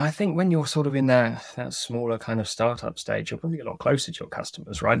I think when you're sort of in that smaller kind of startup stage, you're probably a lot closer to your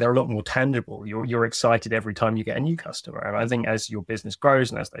customers, right? They're a lot more tangible. You're excited every time you get a new customer. And I think as your business grows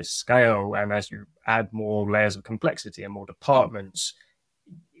and as they scale and as you add more layers of complexity and more departments,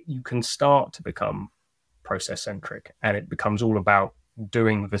 you can start to become process centric, and it becomes all about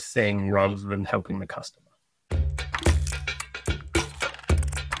doing the thing rather than helping the customer.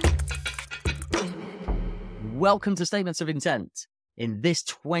 Welcome to Statements of Intent. In this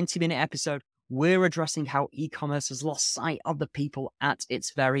 20-minute episode, we're addressing how e-commerce has lost sight of the people at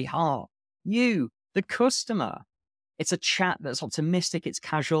its very heart. You, the customer. It's a chat that's optimistic, it's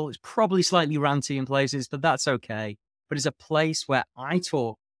casual, it's probably slightly ranty in places, but that's okay. But it's a place where I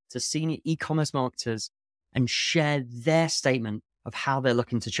talk to senior e-commerce marketers and share their statement of how they're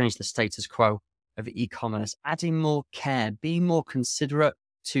looking to change the status quo of e-commerce, adding more care, being more considerate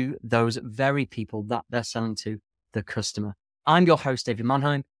to those very people that they're selling to, the customer. I'm your host, David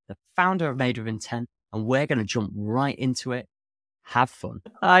Mannheim, the founder of Made of Intent, and we're going to jump right into it. Have fun.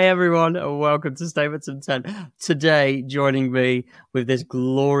 Hi, everyone, and welcome to Statements of Intent. Today, joining me with this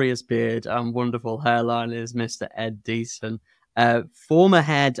glorious beard and wonderful hairline is Mr. Ed Deason, former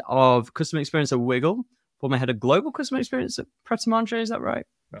head of customer experience at Wiggle, former head of global customer experience at Pret a Manger. Is that right?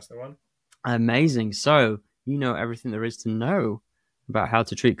 That's the one. Amazing. So you know everything there is to know about how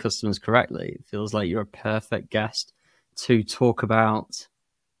to treat customers correctly. It feels like you're a perfect guest to talk about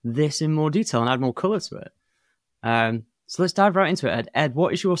this in more detail and add more color to it. So let's dive right into it, Ed. Ed,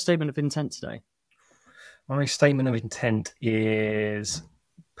 what is your statement of intent today? My statement of intent is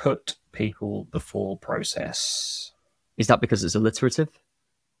put people before process. Is that because it's alliterative?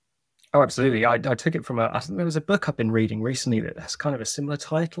 Oh, absolutely. I took it from I think there was a book I've been reading recently that has kind of a similar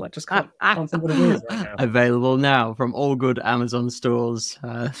title. I just can't think what it is right now. Available now from all good Amazon stores.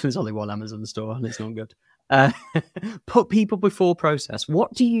 There's only one Amazon store and it's not good. Put people before process.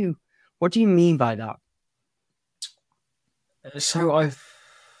 What do you mean by that? So I've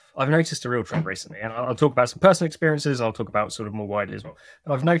noticed a real trend recently, and I'll talk about some personal experiences. I'll talk about sort of more widely as well.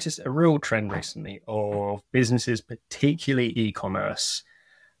 But I've noticed a real trend recently of businesses, particularly e-commerce,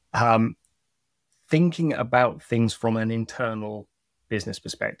 thinking about things from an internal business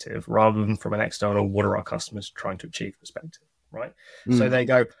perspective rather than from an external, what are our customers trying to achieve perspective, right? So they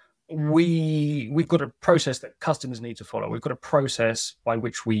go, we've got a process that customers need to follow. We've got a process by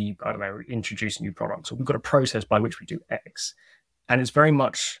which we, I don't know, introduce new products, or we've got a process by which we do X. And it's very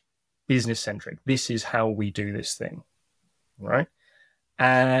much business centric. This is how we do this thing, right?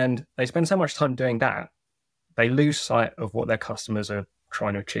 And they spend so much time doing that, they lose sight of what their customers are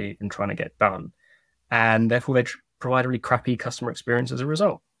trying to achieve and trying to get done. And therefore they provide a really crappy customer experience as a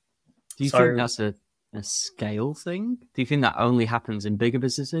result. Do you think that's a scale thing? Do you think that only happens in bigger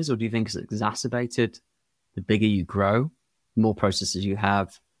businesses, or do you think it's exacerbated the bigger you grow, the more processes you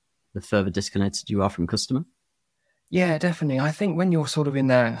have, the further disconnected you are from customer? Yeah, definitely. I think when you're sort of in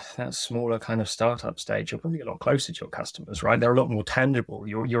that smaller kind of startup stage, you're probably a lot closer to your customers, right? They're a lot more tangible.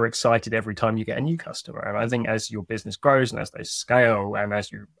 You're excited every time you get a new customer. And I think as your business grows and as they scale and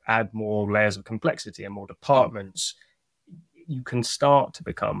as you add more layers of complexity and more departments, you can start to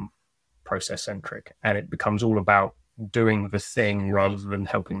become process centric, and it becomes all about doing the thing rather than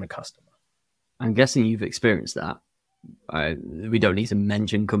helping the customer. I'm guessing you've experienced that. We don't need to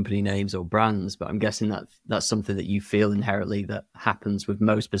mention company names or brands, but I'm guessing that that's something that you feel inherently that happens with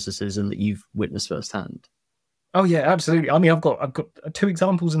most businesses and that you've witnessed firsthand. Oh yeah, absolutely. I mean, I've got two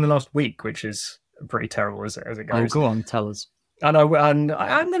examples in the last week, which is pretty terrible as it goes. Oh, go on, tell us. I know, and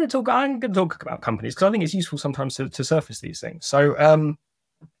I'm going to talk about companies because I think it's useful sometimes to surface these things. So,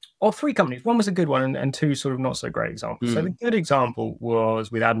 or three companies. One was a good one, and two sort of not so great examples. So the good example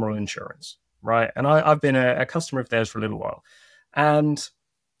was with Admiral Insurance, right? And I've been a customer of theirs for a little while, and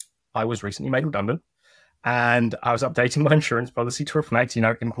I was recently made redundant, and I was updating my insurance policy to reflect,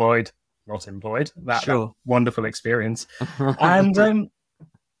 employed, not employed. That wonderful experience, and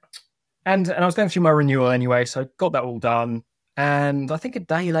I was going through my renewal anyway, so I got that all done. And I think a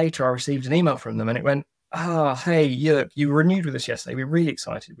day later, I received an email from them, and it went, hey, you renewed with us yesterday. We're really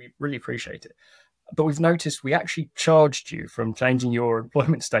excited. We really appreciate it. But we've noticed we actually charged you from changing your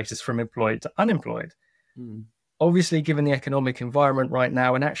employment status from employed to unemployed. Obviously, given the economic environment right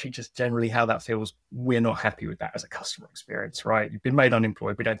now, and actually just generally how that feels, we're not happy with that as a customer experience, right? You've been made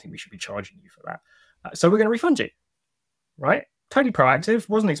unemployed. We don't think we should be charging you for that. So we're going to refund you, right? Totally proactive.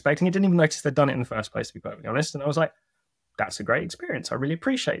 Wasn't expecting it. Didn't even notice they'd done it in the first place, to be perfectly honest. And I was like, that's a great experience. I really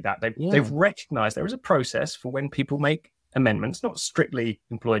appreciate that. They've recognized there is a process for when people make amendments, not strictly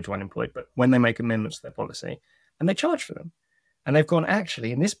employed to unemployed, but when they make amendments to their policy, and they charge for them. And they've gone,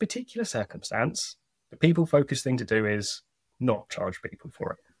 actually, in this particular circumstance, the people-focused thing to do is not charge people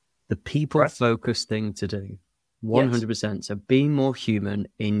for it. the people Right. focused thing to do. Yes. 100%. So being more human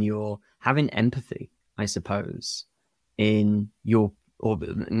in your having empathy, I suppose, in your, or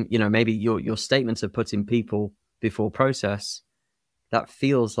maybe your statements of putting people before process, that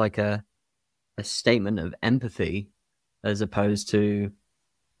feels like a statement of empathy as opposed to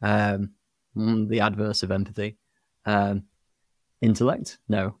the adverse of empathy. Intellect?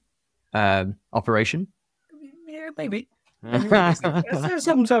 No. Operation? Yeah, maybe. Maybe what is it? There's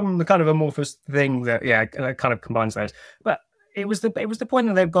some kind of amorphous thing that kind of combines those. But it was the point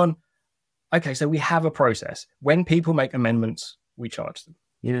that they've gone, okay, so we have a process. When people make amendments, we charge them.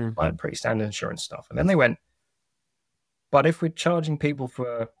 Yeah. Like pretty standard insurance stuff. And then they went, but if we're charging people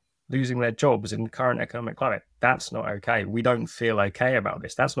for losing their jobs in the current economic climate, that's not okay. We don't feel okay about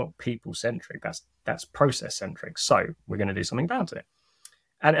this. That's not people centric. That's process centric. So we're going to do something about it.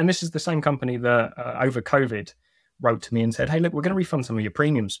 And this is the same company that over COVID wrote to me and said, hey, look, we're going to refund some of your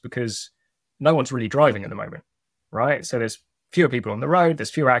premiums because no one's really driving at the moment, right? So there's fewer people on the road, there's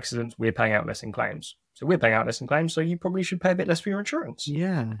fewer accidents, we're paying out less in claims. So we're paying out less in claims, so you probably should pay a bit less for your insurance.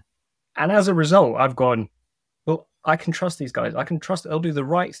 Yeah. And as a result, I've gone, well, I can trust these guys. I can trust that they'll do the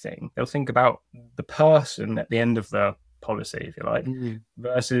right thing. They'll think about the person at the end of the policy, if you like,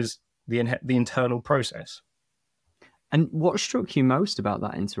 versus the internal process. And what struck you most about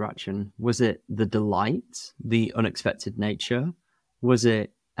that interaction? Was it the delight, the unexpected nature? Was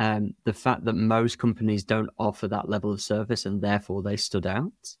it the fact that most companies don't offer that level of service and therefore they stood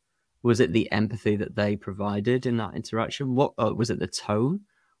out? Was it the empathy that they provided in that interaction? What was it the tone?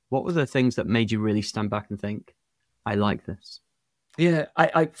 What were the things that made you really stand back and think, I like this? Yeah,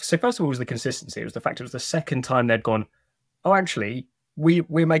 so first of all, it was the consistency. It was the fact it was the second time they'd gone, oh, actually,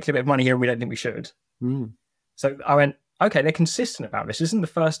 we're making a bit of money here and we don't think we should. So I went, okay, they're consistent about this. This isn't the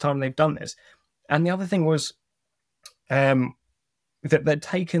first time they've done this. And the other thing was that they'd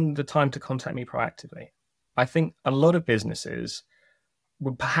taken the time to contact me proactively. I think a lot of businesses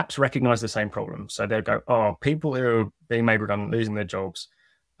would perhaps recognize the same problem. So they'd go, oh, people who are being made redundant, losing their jobs,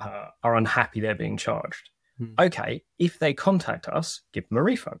 are unhappy they're being charged. Okay, if they contact us, give them a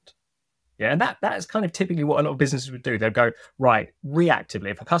refund. Yeah, and that is kind of typically what a lot of businesses would do. They'd go, right,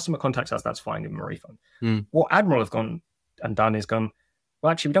 reactively, if a customer contacts us, that's fine, give them a refund. What Admiral have gone and done is gone,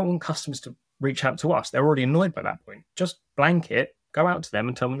 well, actually, we don't want customers to reach out to us. They're already annoyed by that point. Just blanket, go out to them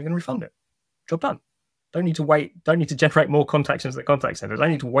and tell them we're going to refund it. Job done. Don't need to wait. Don't need to generate more contacts into the contact center. Don't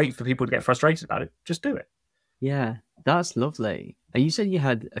need to wait for people to get frustrated about it. Just do it. Yeah, that's lovely. And you said you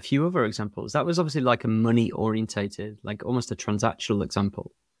had a few other examples. That was obviously like a money orientated, like almost a transactional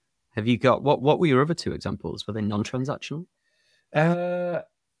example. Have you got what were your other two examples? Were they non-transactional?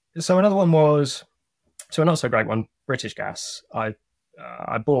 So another one was, so a not so great one, British Gas. I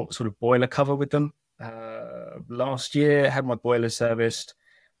bought sort of boiler cover with them last year, had my boiler serviced.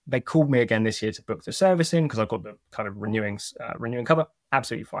 They called me again this year to book the service in because I've got the kind of renewing cover.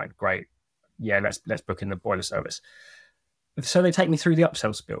 Absolutely fine. Great. Yeah, let's book in the boiler service. So they take me through the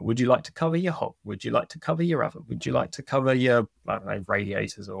upsell spiel. Would you like to cover your hob? Would you like to cover your oven? Would you like to cover your, I don't know,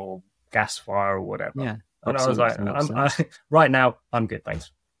 radiators or gas fire or whatever? Yeah. And I was like, right now, I'm good,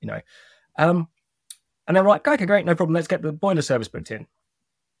 thanks. And they're like, okay, great, no problem. Let's get the boiler service booked in.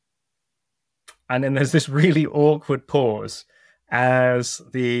 And then there's this really awkward pause as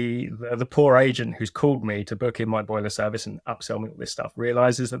the poor agent who's called me to book in my boiler service and upsell me all this stuff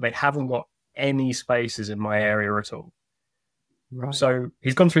realizes that they haven't got any spaces in my area at all. Right. So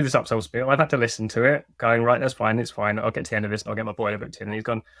he's gone through this upsell spiel. I've had to listen to it, going, right, that's fine, it's fine. I'll get to the end of this and I'll get my boiler booked in. And he's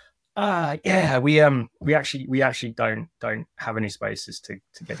gone, yeah, we actually don't have any spaces to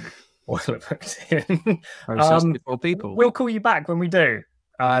get your boiler booked in. Before people. We'll call you back when we do.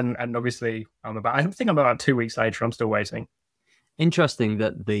 And obviously I think I'm about 2 weeks later. I'm still waiting. Interesting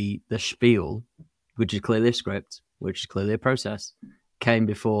that the spiel, which is clearly a script, which is clearly a process, came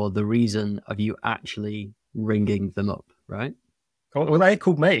before the reason of you actually ringing them up, right? Well, they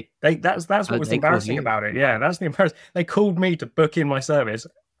called me. That's what was embarrassing about it. Yeah, that's the embarrassing. They called me to book in my service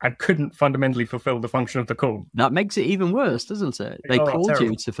and couldn't fundamentally fulfill the function of the call. That makes it even worse, doesn't it? They called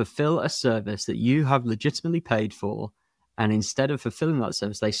you to fulfill a service that you have legitimately paid for, and instead of fulfilling that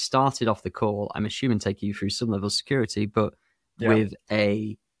service, they started off the call, I'm assuming taking you through some level of security, but with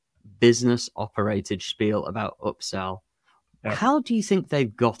a business-operated spiel about upsell. Yeah. How do you think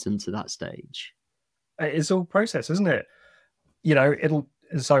they've gotten to that stage? It's all process, isn't it? It'll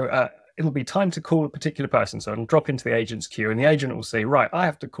be time to call a particular person. So it'll drop into the agent's queue and the agent will say, right, I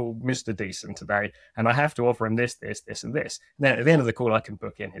have to call Mr. Deason today and I have to offer him this, and this. And then at the end of the call, I can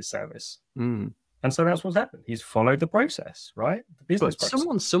book in his service. And so that's what's happened. He's followed the process, right? The business But process.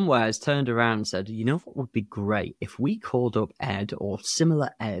 someone somewhere has turned around and said, you know what would be great if we called up Ed or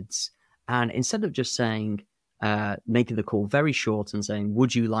similar Eds, and instead of just saying, making the call very short and saying,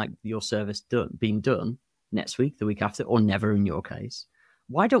 would you like your service being done next week, the week after, or never in your case?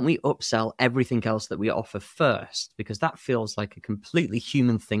 Why don't we upsell everything else that we offer first? Because that feels like a completely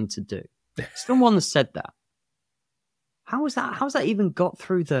human thing to do. Someone has said that. How's that even got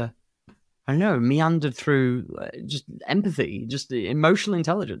through I don't know, meandered through just empathy, just the emotional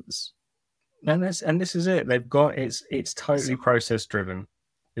intelligence? And this is it. They've got it's totally process driven,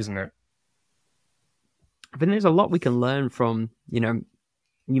 isn't it? I think there's a lot we can learn from, you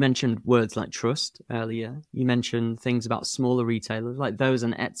mentioned words like trust earlier. You mentioned things about smaller retailers like those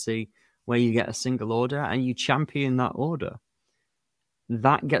on Etsy where you get a single order and you champion that order.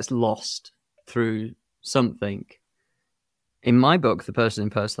 That gets lost through something. In my book, The Person in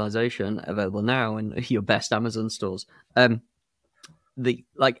Personalization, available now in your best Amazon stores, I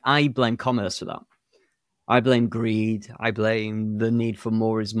blame commerce for that. I blame greed. I blame the need for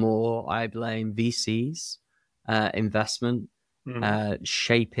more is more. I blame VCs, investment,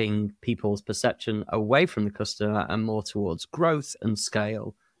 shaping people's perception away from the customer and more towards growth and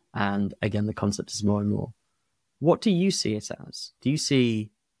scale. And again, the concept is more and more. What do you see it as? Do you see,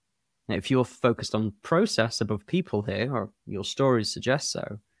 if you're focused on process above people here, or your stories suggest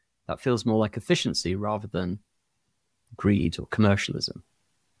so, that feels more like efficiency rather than greed or commercialism?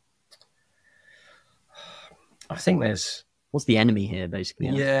 I think what's the enemy here, basically?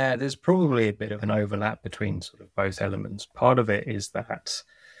 Yeah, there's probably a bit of an overlap between sort of both elements. Part of it is that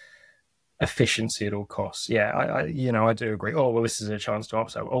efficiency at all costs. Yeah, I do agree. Oh, well, this is a chance to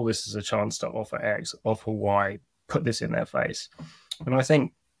upsell. Oh, this is a chance to offer X, offer Y, put this in their face. And I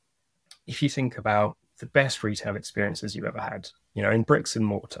think if you think about the best retail experiences you've ever had, in bricks and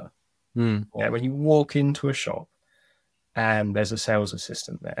mortar, when you walk into a shop and there's a sales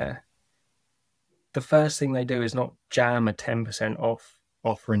assistant there, the first thing they do is not jam a 10% off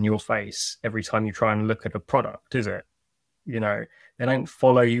offer in your face every time you try and look at a product, is it? They don't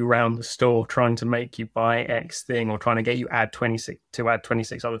follow you around the store trying to make you buy X thing or trying to get you add 26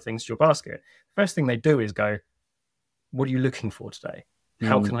 other things to your basket. First thing they do is go, what are you looking for today?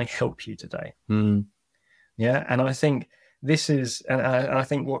 How can I help you today? Yeah. And I think this is, and I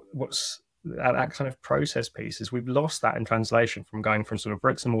think what's that kind of process piece is we've lost that in translation from going from sort of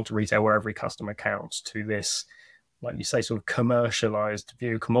bricks and mortar retail where every customer counts to this, like you say, sort of commercialized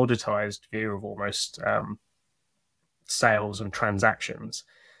view, commoditized view of almost sales and transactions,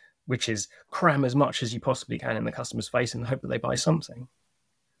 which is cram as much as you possibly can in the customer's face in the hope that they buy something.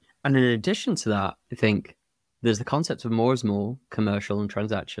 And in addition to that, I think there's the concept of more is more, commercial and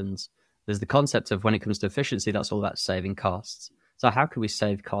transactions. There's the concept of when it comes to efficiency, that's all about saving costs. So how can we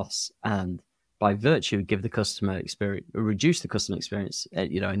save costs and by virtue give the customer experience, reduce the customer experience,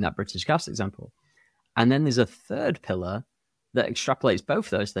 in that British Gas example? And then there's a third pillar that extrapolates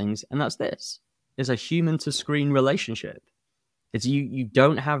both those things, and that's this. There's a human to screen relationship. It's you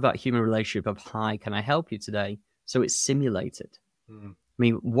don't have that human relationship of, hi, can I help you today? So it's simulated. I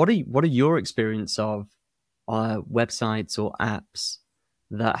mean, what are your experience of websites or apps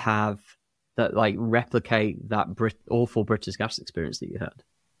that like replicate that awful British Gas experience that you had?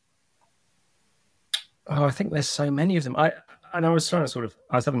 Oh, I think there's so many of them. I was trying to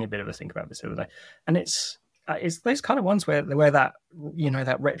I was having a bit of a think about this the other day, and it's those kind of ones where that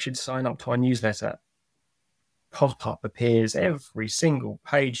that wretched sign up to our newsletter pop up appears every single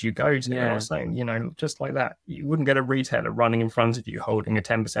page you go to. Yeah. Or something, just like that. You wouldn't get a retailer running in front of you holding a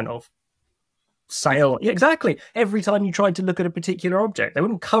 10% off sale. Yeah, exactly. Every time you tried to look at a particular object, they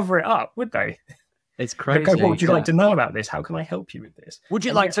wouldn't cover it up, would they? It's crazy. Go, what would you like to know about this? How can I help you with this? Would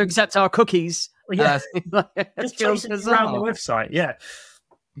you like to accept our cookies? Yeah. Just chase it around the website. Yeah.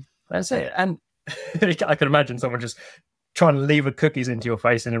 That's it. And I can imagine someone just trying to lever cookies into your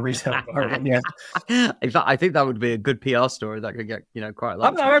face in a retail environment. Yeah. In fact, I think that would be a good PR story that could get quite a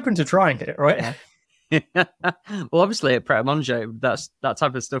lot. I'm open to trying it, right? Well, obviously at Pret a Manger, that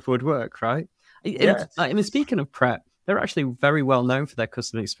type of stuff would work, right? Yeah. I mean, speaking of Pret, they're actually very well known for their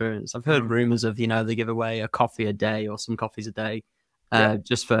customer experience. I've heard rumors of, they give away a coffee a day or some coffees a day,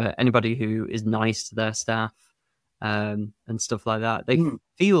 just for anybody who is nice to their staff, and stuff like that. They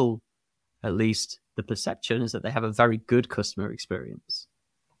feel, at least the perception is that they have a very good customer experience.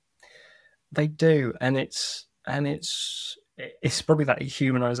 They do, and it's probably that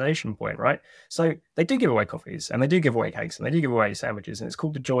humanization point, right? So they do give away coffees, and they do give away cakes, and they do give away sandwiches, and it's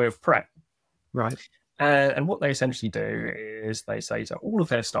called the joy of Pret. Right. And what they essentially do is they say to all of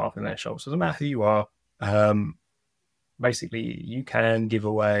their staff in their shops, doesn't matter who you are, basically you can give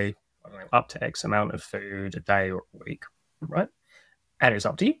away I don't know, up to X amount of food a day or a week, right? And it's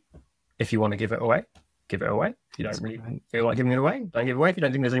up to you. If you want to give it away, give it away. If you don't really feel like giving it away, don't give it away. If you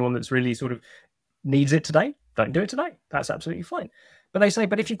don't think there's anyone that's really sort of needs it today, don't do it today. That's absolutely fine. But they say,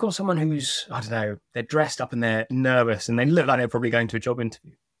 but if you've got someone who's, I don't know, they're dressed up and they're nervous and they look like they're probably going to a job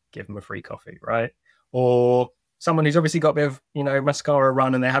interview, give them a free coffee, right? Or someone who's obviously got a bit of, mascara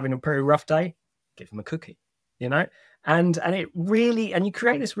run and they're having a pretty rough day, give them a cookie, and it really, and you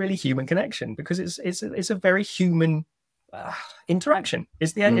create this really human connection because it's a very human interaction.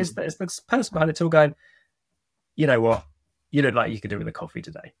 It's the person behind the till going, you know what, you look like you could do with a coffee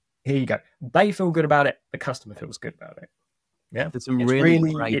today. Here you go. They feel good about it. The customer feels good about it. Yeah, there's some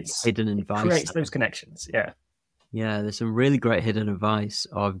really great hidden advice. Creates those connections. Yeah, there's some really great hidden advice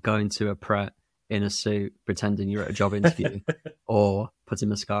of going to a prep in a suit, pretending you're at a job interview, or putting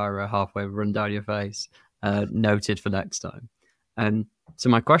mascara halfway run down your face. Noted for next time. So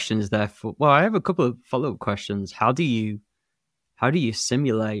my question is therefore, well, I have a couple of follow-up questions. How do you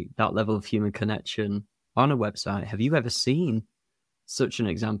simulate that level of human connection on a website? Have you ever seen such an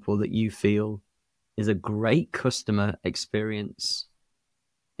example that you feel is a great customer experience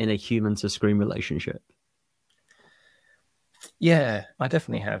in a human to screen relationship? Yeah, I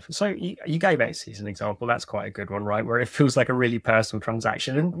definitely have. So you gave Etsy as an example. That's quite a good one, right? Where it feels like a really personal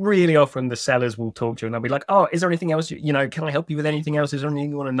transaction. And really often the sellers will talk to you and they'll be like, oh, is there anything else? Can I help you with anything else? Is there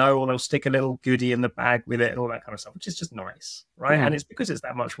anything you want to know? Or they'll stick a little goodie in the bag with it and all that kind of stuff, which is just nice, right? Yeah. And it's because it's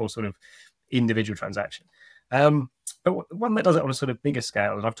that much more sort of individual transaction. But one that does it on a sort of bigger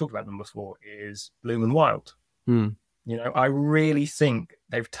scale, and I've talked about them before, is Bloom and Wild. I really think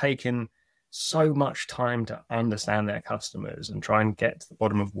they've taken so much time to understand their customers and try and get to the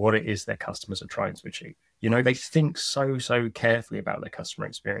bottom of what it is their customers are trying to achieve. They think so carefully about their customer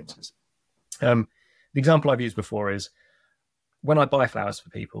experiences. The example I've used before is when I buy flowers for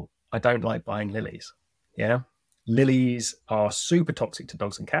people, I don't like buying lilies. Yeah. Lilies are super toxic to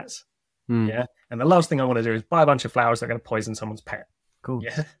dogs and cats. Yeah. And the last thing I want to do is buy a bunch of flowers that are going to poison someone's pet. Cool.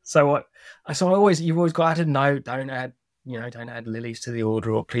 Yeah. You've always got to know, don't add lilies to the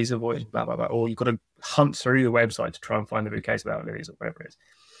order, or please avoid blah, blah, blah. Or you've got to hunt through the website to try and find the bouquets without lilies or whatever it is.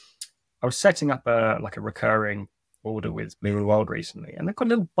 I was setting up a recurring order with Bloom and Wild recently, and they've got a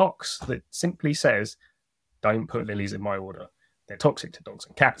little box that simply says, don't put lilies in my order. They're toxic to dogs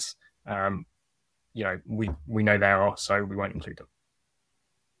and cats. We know they are, so we won't include them.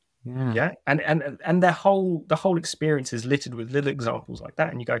 Yeah. And the whole experience is littered with little examples like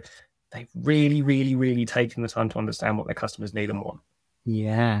that. And you go, they've really, really, really taken the time to understand what their customers need and want.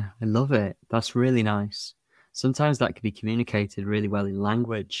 Yeah, I love it. That's really nice. Sometimes that can be communicated really well in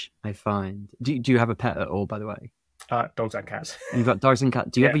language, I find. Do you have a pet at all, by the way? Dogs and cats. You've got dogs and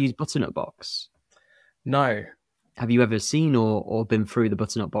cats. Do you ever use Butternut Box? No. Have you ever seen or been through the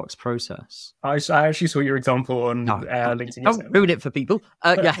Butternut Box process? I actually saw your example on LinkedIn. Don't ruin it for people.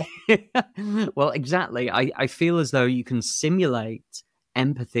 Yeah. Well, exactly. I feel as though you can simulate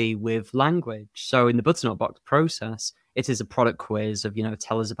empathy with language. So in the Butternut Box process, it is a product quiz of,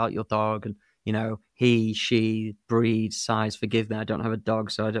 tell us about your dog and, he, she, breed, size. Forgive me, I don't have a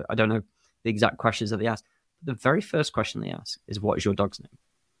dog, so I don't know the exact questions that they ask. The very first question they ask is, what is your dog's name?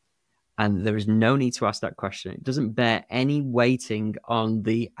 And there is no need to ask that question. It doesn't bear any weighting on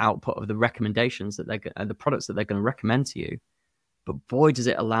the output of the recommendations that the products that they're going to recommend to you. But boy, does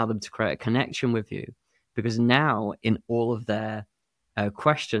it allow them to create a connection with you, because now in all of their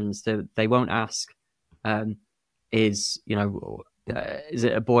questions, they won't ask, is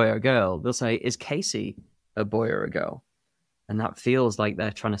it a boy or a girl? They'll say, is Casey a boy or a girl? And that feels like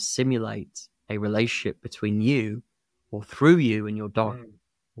they're trying to simulate a relationship between you, or through you and your dog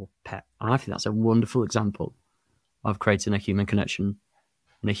or pet. And I think that's a wonderful example of creating a human connection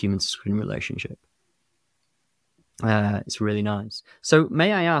in a human screen relationship. It's really nice. So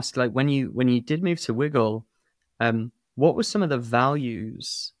may I ask, like, when you did move to Wiggle, what were some of the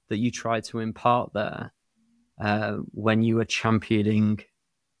values that you tried to impart there when you were championing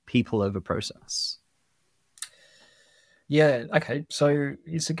people over process? Yeah, okay. So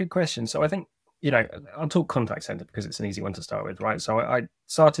it's a good question. So I think, I'll talk contact center because it's an easy one to start with, right? So I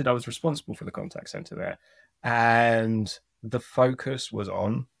was responsible for the contact center there, and the focus was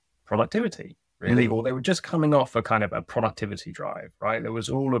on productivity, really, or they were just coming off a kind of a productivity drive, right? It was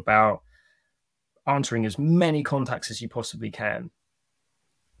all about answering as many contacts as you possibly can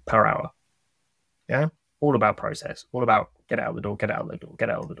per hour. Yeah. All about process, all about get out the door, get out the door,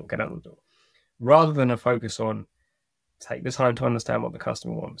 get out the door, get out the door, rather than a focus on take the time to understand what the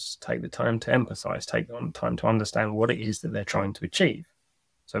customer wants, take the time to emphasize, take the time to understand what it is that they're trying to achieve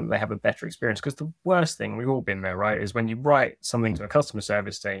so that they have a better experience. Because the worst thing, we've all been there, right, is when you write something to a customer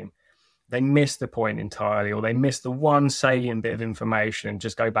service team they miss the point entirely, or they miss the one salient bit of information and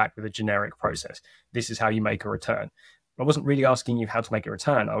just go back with a generic process. This is how you make a return. I wasn't really asking you how to make a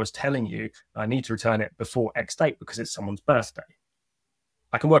return. I was telling you I need to return it before X date because it's someone's birthday.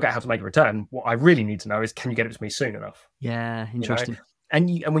 I can work out how to make a return. What I really need to know is, can you get it to me soon enough? Yeah, interesting. And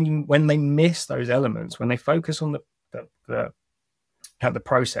when they miss those elements, when they focus on the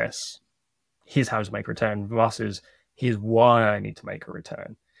process, here's how to make a return versus here's why I need to make a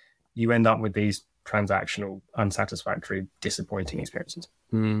return, you end up with these transactional, unsatisfactory, disappointing experiences.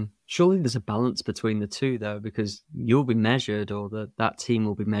 Surely there's a balance between the two, though, because you'll be measured, or that team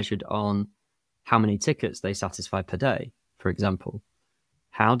will be measured on how many tickets they satisfy per day, for example.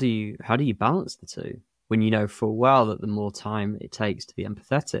 How do you balance the two when you know full well that the more time it takes to be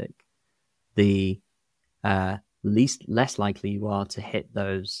empathetic, the less likely you are to hit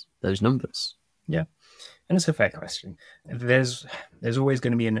those numbers? Yeah, and it's a fair question. There's always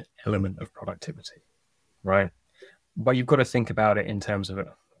going to be an element of productivity, right? But you've got to think about it in terms of I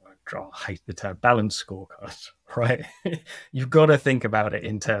hate the term balanced scorecard, right? You've got to think about it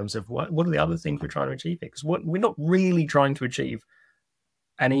in terms of what are the other things we're trying to achieve? Because what we're not really trying to achieve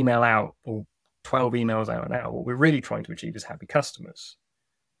an email out or 12 emails out an hour. What we're really trying to achieve is happy customers.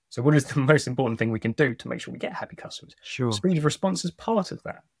 So what is the most important thing we can do to make sure we get happy customers? Sure. Speed of response is part of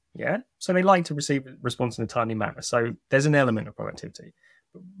that. Yeah. So they like to receive a response in a timely manner. So there's an element of productivity.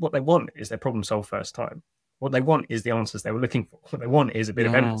 But what they want is their problem solved first time. What they want is the answers they were looking for. What they want is a bit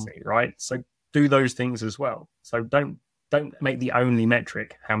of empathy, right? So do those things as well. So don't make the only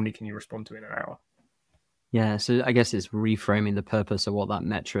metric how many can you respond to in an hour. Yeah, so I guess it's reframing the purpose of what that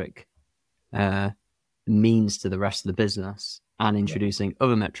metric means to the rest of the business, and introducing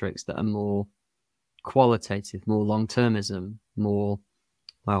other metrics that are more qualitative, more long-termism, more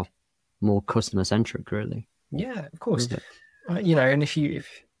customer-centric, really. Yeah, of course. And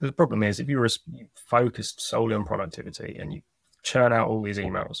if the problem is, if you focused solely on productivity and you churn out all these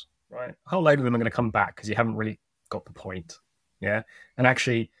emails, right, a whole load of them are going to come back because you haven't really got the point. Yeah. And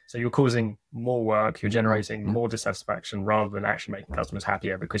actually, so you're causing more work, you're generating more dissatisfaction rather than actually making customers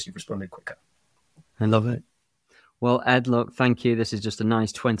happier because you've responded quicker. I love it. Well, Ed, look, thank you. This is just a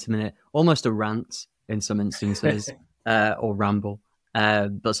nice 20-minute, almost a rant in some instances, or ramble,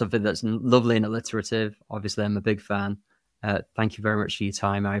 but something that's lovely and alliterative. Obviously, I'm a big fan. Thank you very much for your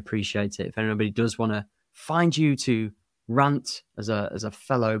time. I appreciate it. If anybody does want to find you to rant as a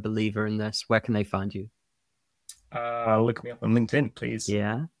fellow believer in this, where can they find you? Look me up on LinkedIn, please.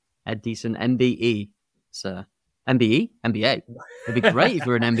 Yeah. Ed Deason, MBE, sir. MBE? MBA. It'd be great if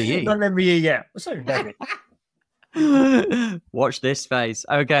you were an MBE. Not an MBE yet. So maybe. Watch this space.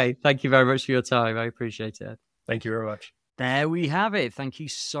 Okay. Thank you very much for your time. I appreciate it. Thank you very much. There we have it. Thank you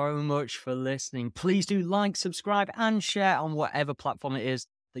so much for listening. Please do like, subscribe, and share on whatever platform it is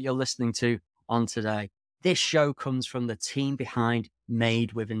that you're listening to on today. This show comes from the team behind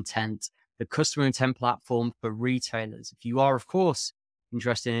Made with Intent, the customer intent platform for retailers. If you are, of course,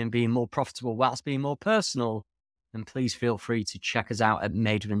 interested in being more profitable whilst being more personal, then please feel free to check us out at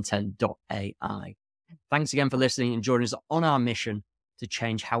madewithintent.ai. Thanks again for listening and joining us on our mission to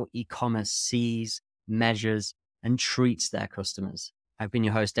change how e-commerce sees, measures, and treats their customers. I've been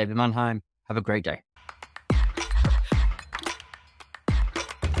your host, David Mannheim. Have a great day.